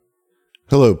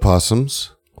Hello,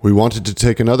 possums. We wanted to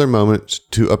take another moment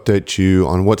to update you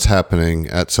on what's happening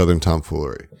at Southern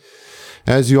Tomfoolery.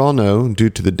 As you all know, due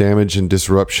to the damage and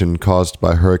disruption caused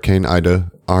by Hurricane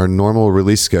Ida, our normal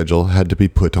release schedule had to be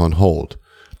put on hold.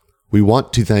 We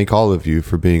want to thank all of you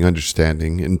for being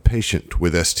understanding and patient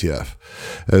with STF,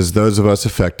 as those of us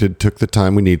affected took the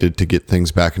time we needed to get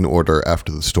things back in order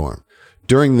after the storm.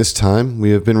 During this time,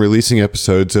 we have been releasing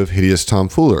episodes of Hideous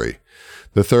Tomfoolery.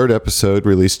 The third episode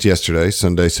released yesterday,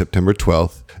 Sunday, September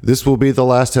 12th. This will be the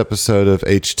last episode of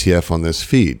HTF on this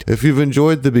feed. If you've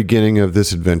enjoyed the beginning of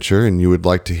this adventure and you would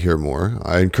like to hear more,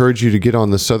 I encourage you to get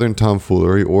on the Southern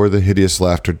Tomfoolery or the Hideous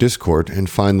Laughter Discord and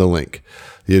find the link.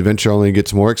 The adventure only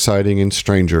gets more exciting and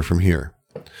stranger from here.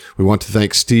 We want to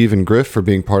thank Steve and Griff for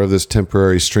being part of this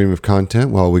temporary stream of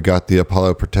content while we got the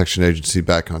Apollo Protection Agency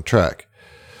back on track.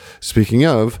 Speaking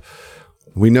of,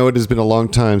 we know it has been a long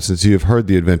time since you have heard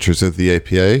the adventures of the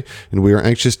APA, and we are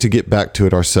anxious to get back to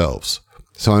it ourselves.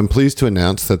 So I'm pleased to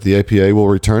announce that the APA will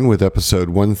return with episode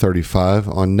 135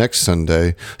 on next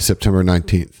Sunday, September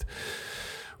 19th.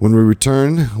 When we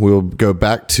return, we'll go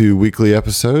back to weekly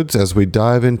episodes as we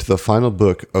dive into the final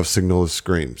book of Signal of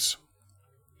Screams.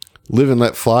 Live and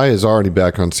Let Fly is already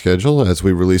back on schedule as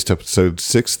we released episode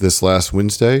 6 this last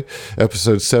Wednesday.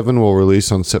 Episode 7 will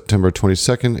release on September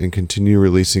 22nd and continue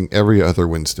releasing every other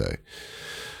Wednesday.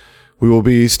 We will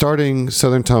be starting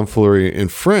Southern Tomfoolery and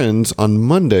Friends on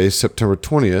Monday, September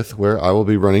 20th, where I will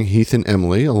be running Heath and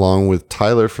Emily along with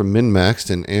Tyler from MinMaxed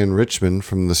and Ann Richmond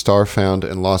from the Starfound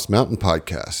and Lost Mountain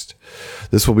podcast.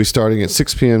 This will be starting at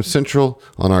 6 p.m. Central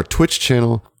on our Twitch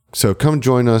channel. So come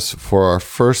join us for our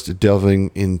first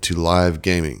delving into live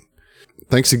gaming.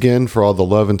 Thanks again for all the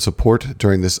love and support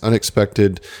during this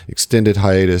unexpected extended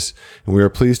hiatus, and we are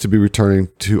pleased to be returning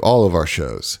to all of our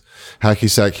shows. Hacky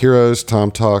Sack Heroes,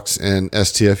 Tom Talks, and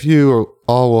STFU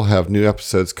all will have new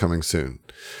episodes coming soon.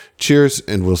 Cheers,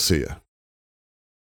 and we'll see you.